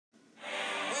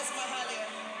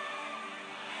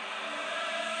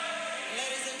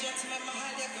maximum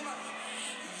behind you. Come on.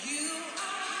 You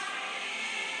are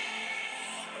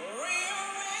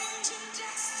rearranging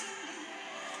destiny.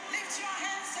 Lift your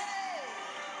hands,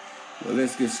 say. Well,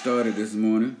 let's get started this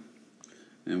morning.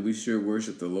 And we sure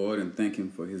worship the Lord and thank Him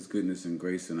for His goodness and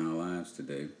grace in our lives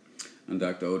today. I'm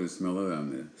Dr. Otis Miller.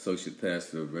 I'm the Associate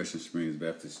Pastor of Russian Springs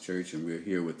Baptist Church, and we're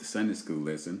here with the Sunday School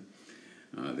lesson.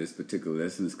 This particular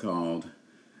lesson is called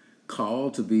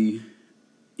Called to be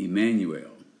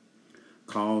Emmanuel.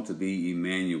 Called to be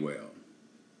Emmanuel.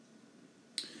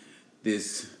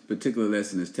 This particular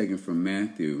lesson is taken from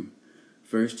Matthew,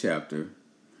 first chapter,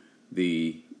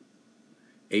 the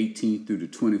 18th through the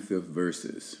 25th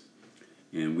verses.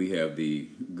 And we have the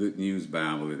Good News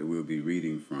Bible that we'll be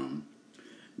reading from.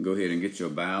 Go ahead and get your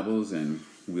Bibles, and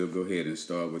we'll go ahead and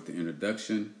start with the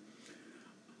introduction.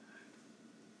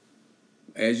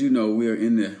 As you know, we are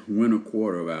in the winter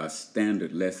quarter of our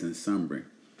standard lesson summary.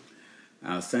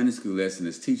 Our Sunday school lesson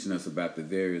is teaching us about the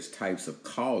various types of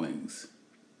callings.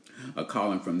 A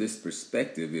calling from this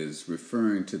perspective is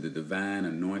referring to the divine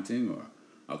anointing or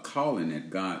a calling that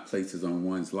God places on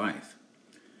one's life.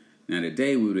 Now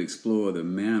today we would explore the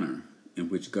manner in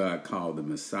which God called the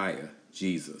Messiah,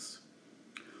 Jesus.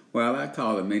 While our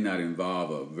calling may not involve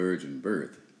a virgin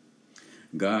birth,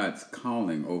 God's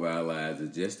calling over our lives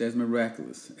is just as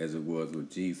miraculous as it was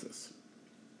with Jesus.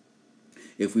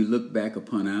 If we look back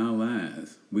upon our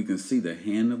lives, we can see the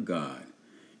hand of God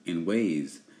in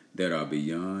ways that are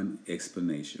beyond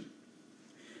explanation.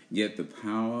 Yet the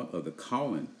power of the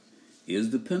calling is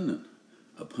dependent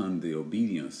upon the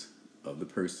obedience of the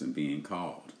person being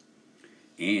called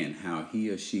and how he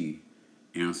or she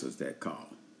answers that call.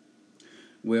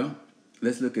 Well,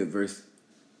 let's look at verse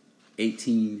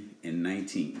 18 and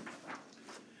 19.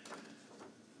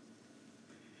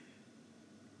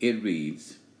 It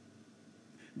reads,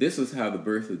 "This was how the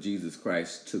birth of Jesus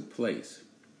Christ took place.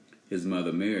 His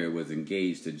mother Mary was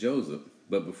engaged to Joseph,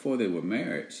 but before they were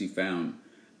married, she found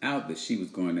out that she was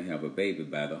going to have a baby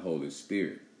by the Holy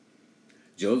Spirit.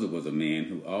 Joseph was a man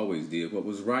who always did what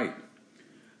was right,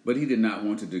 but he did not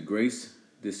want to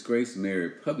disgrace Mary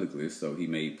publicly, so he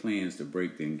made plans to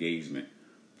break the engagement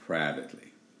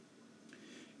privately."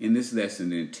 In this lesson,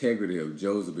 the integrity of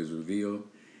Joseph is revealed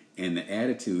and the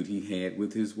attitude he had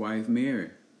with his wife Mary.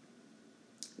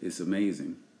 It's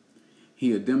amazing.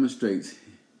 He demonstrates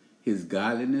his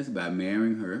godliness by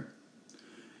marrying her.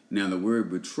 Now, the word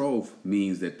betrothed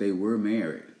means that they were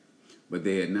married, but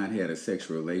they had not had a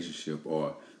sexual relationship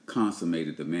or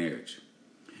consummated the marriage.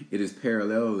 It is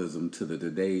parallelism to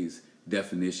today's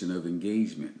definition of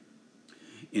engagement.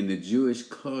 In the Jewish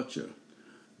culture,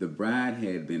 the bride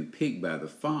had been picked by the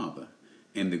father,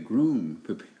 and the groom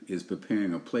is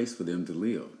preparing a place for them to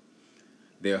live.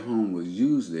 Their home was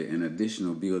usually an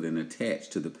additional building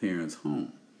attached to the parents'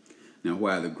 home. Now,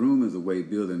 while the groom is away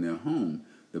building their home,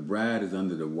 the bride is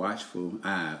under the watchful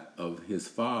eye of his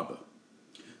father.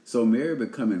 So Mary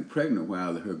becoming pregnant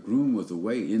while her groom was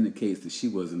away indicates that she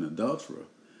was an adulterer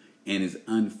and is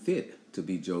unfit to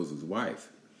be Joseph's wife.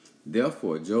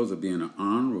 Therefore, Joseph, being an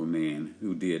honorable man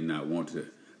who did not want to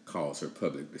cause her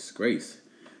public disgrace,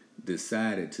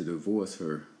 decided to divorce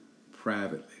her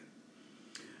privately.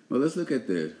 Well, let's look at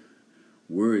the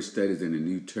word studies in the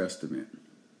New Testament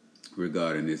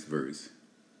regarding this verse.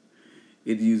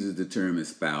 It uses the term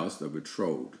espoused or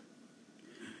betrothed.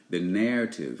 The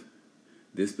narrative,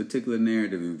 this particular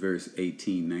narrative in verse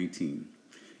 18-19,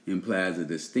 implies a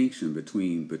distinction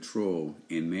between betrothal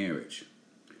and marriage.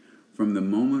 From the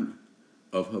moment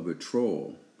of her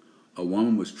betrothal, a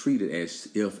woman was treated as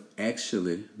if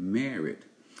actually married.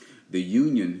 The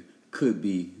union could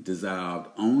be dissolved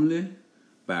only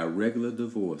by regular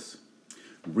divorce.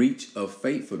 Breach of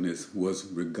faithfulness was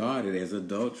regarded as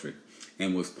adultery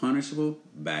and was punishable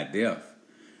by death.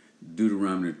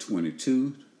 Deuteronomy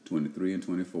 22:23 and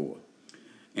 24.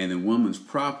 And the woman's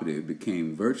property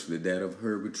became virtually that of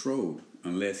her betrothed,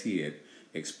 unless he had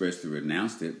expressly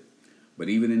renounced it. But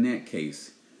even in that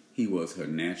case, he was her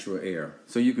natural heir.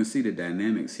 So you can see the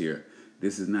dynamics here.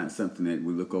 This is not something that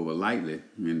we look over lightly,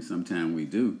 and sometimes we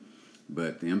do,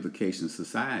 but the implication of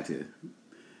society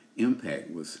impact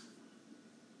was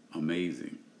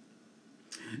amazing.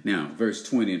 Now, verse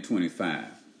 20 and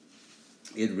 25,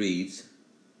 it reads,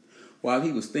 "While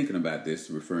he was thinking about this,"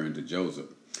 referring to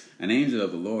Joseph, "an angel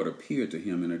of the Lord appeared to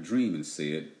him in a dream and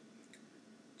said,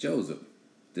 'Joseph,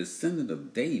 descendant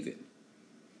of David,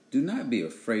 do not be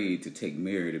afraid to take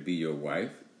Mary to be your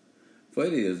wife, for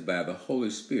it is by the Holy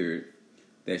Spirit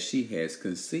that she has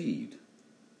conceived.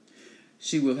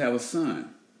 She will have a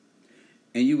son,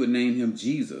 and you will name him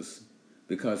Jesus,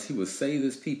 because he will save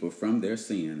his people from their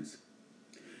sins.'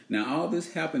 Now all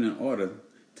this happened in order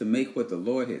to make what the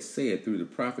Lord had said through the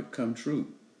prophet come true.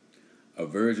 A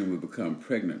virgin would become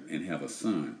pregnant and have a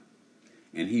son,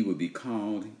 and he would be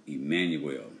called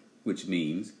Emmanuel, which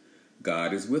means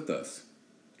God is with us.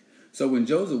 So when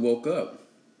Joseph woke up,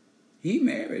 he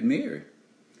married Mary,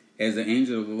 as the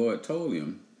angel of the Lord told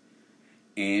him,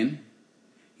 and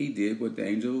he did what the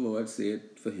angel of the Lord said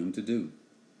for him to do.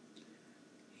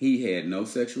 He had no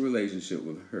sexual relationship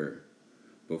with her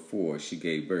before she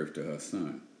gave birth to her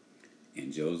son,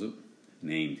 and Joseph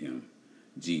named him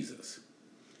Jesus.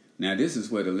 Now this is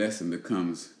where the lesson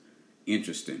becomes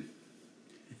interesting.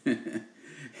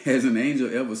 Has an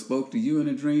angel ever spoke to you in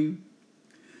a dream?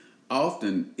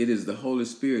 Often it is the Holy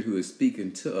Spirit who is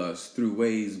speaking to us through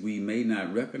ways we may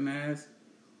not recognize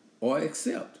or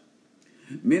accept.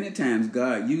 Many times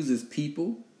God uses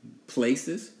people,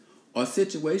 places, or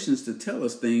situations to tell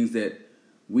us things that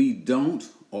we don't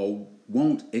or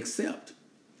won't accept.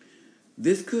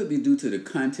 This could be due to the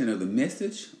content of the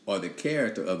message or the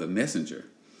character of the messenger,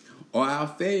 or our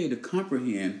failure to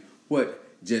comprehend what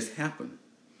just happened.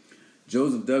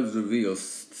 Joseph does reveal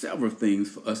several things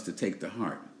for us to take to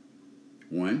heart.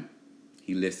 1,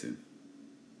 he listened.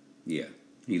 Yeah,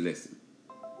 he listened.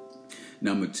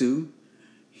 Number 2,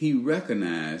 he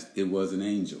recognized it was an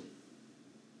angel.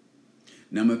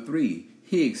 Number 3,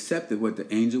 he accepted what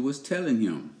the angel was telling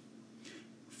him.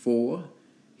 4,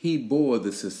 he bore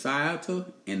the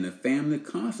societal and the family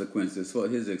consequences for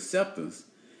his acceptance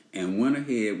and went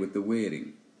ahead with the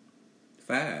wedding.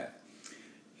 5,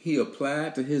 he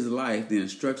applied to his life the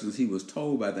instructions he was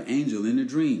told by the angel in the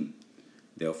dream.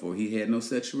 Therefore, he had no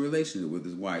sexual relationship with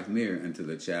his wife Mary until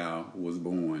the child was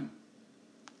born.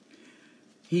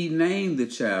 He named the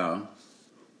child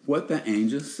what the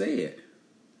angel said.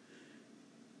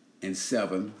 And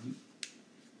 7,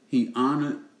 he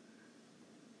honored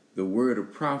the word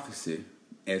of prophecy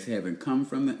as having come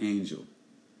from the angel,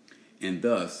 and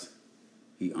thus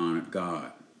he honored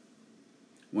God.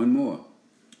 One more.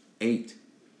 8,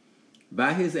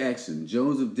 by his action,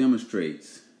 Joseph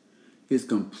demonstrates his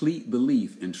complete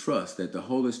belief and trust that the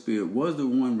Holy Spirit was the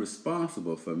one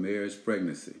responsible for Mary's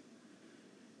pregnancy.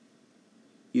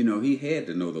 You know, he had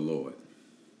to know the Lord,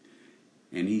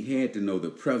 and he had to know the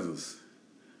presence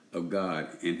of God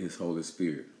and his Holy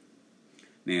Spirit.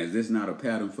 Now, is this not a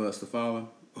pattern for us to follow?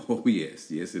 Oh, yes.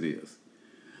 Yes, it is.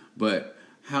 But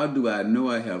how do I know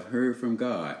I have heard from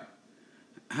God?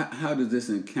 How does this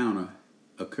encounter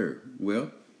occur?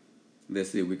 Well,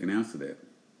 let's see if we can answer that.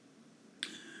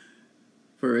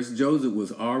 First, Joseph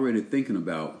was already thinking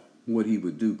about what he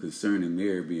would do concerning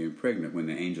Mary being pregnant when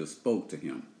the angel spoke to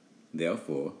him.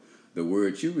 Therefore, the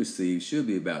word you receive should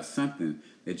be about something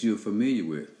that you're familiar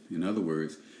with. In other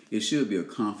words, it should be a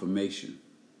confirmation.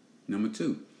 Number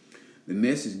 2, the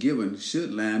message given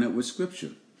should line up with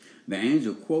Scripture. The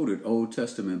angel quoted Old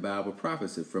Testament Bible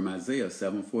prophecy from Isaiah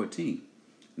 7:14.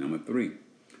 Number 3,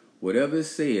 whatever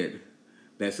is said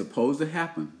that's supposed to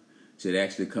happen should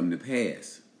actually come to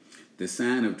pass. The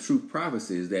sign of true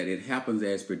prophecy is that it happens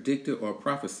as predicted or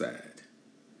prophesied.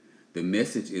 The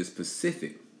message is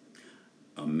specific.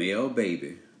 A male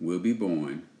baby will be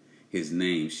born. His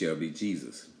name shall be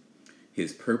Jesus.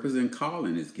 His purpose and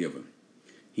calling is given.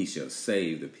 He shall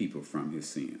save the people from his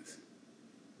sins.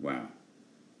 Wow.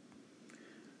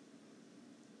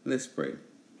 Let's pray.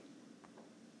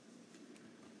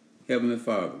 Heavenly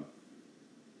Father,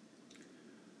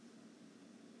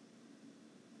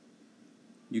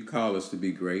 you call us to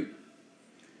be great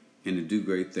and to do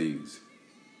great things.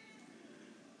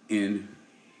 And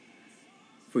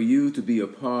for you to be a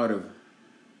part of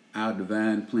our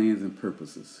divine plans and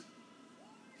purposes.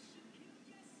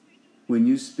 When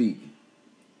you speak,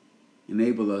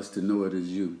 enable us to know it is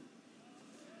you.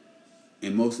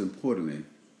 And most importantly,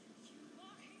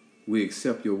 we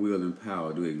accept your will and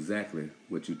power to do exactly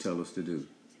what you tell us to do.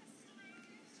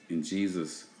 In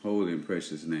Jesus' holy and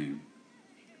precious name.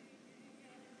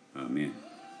 Amen.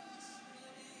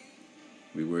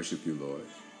 We worship you, Lord.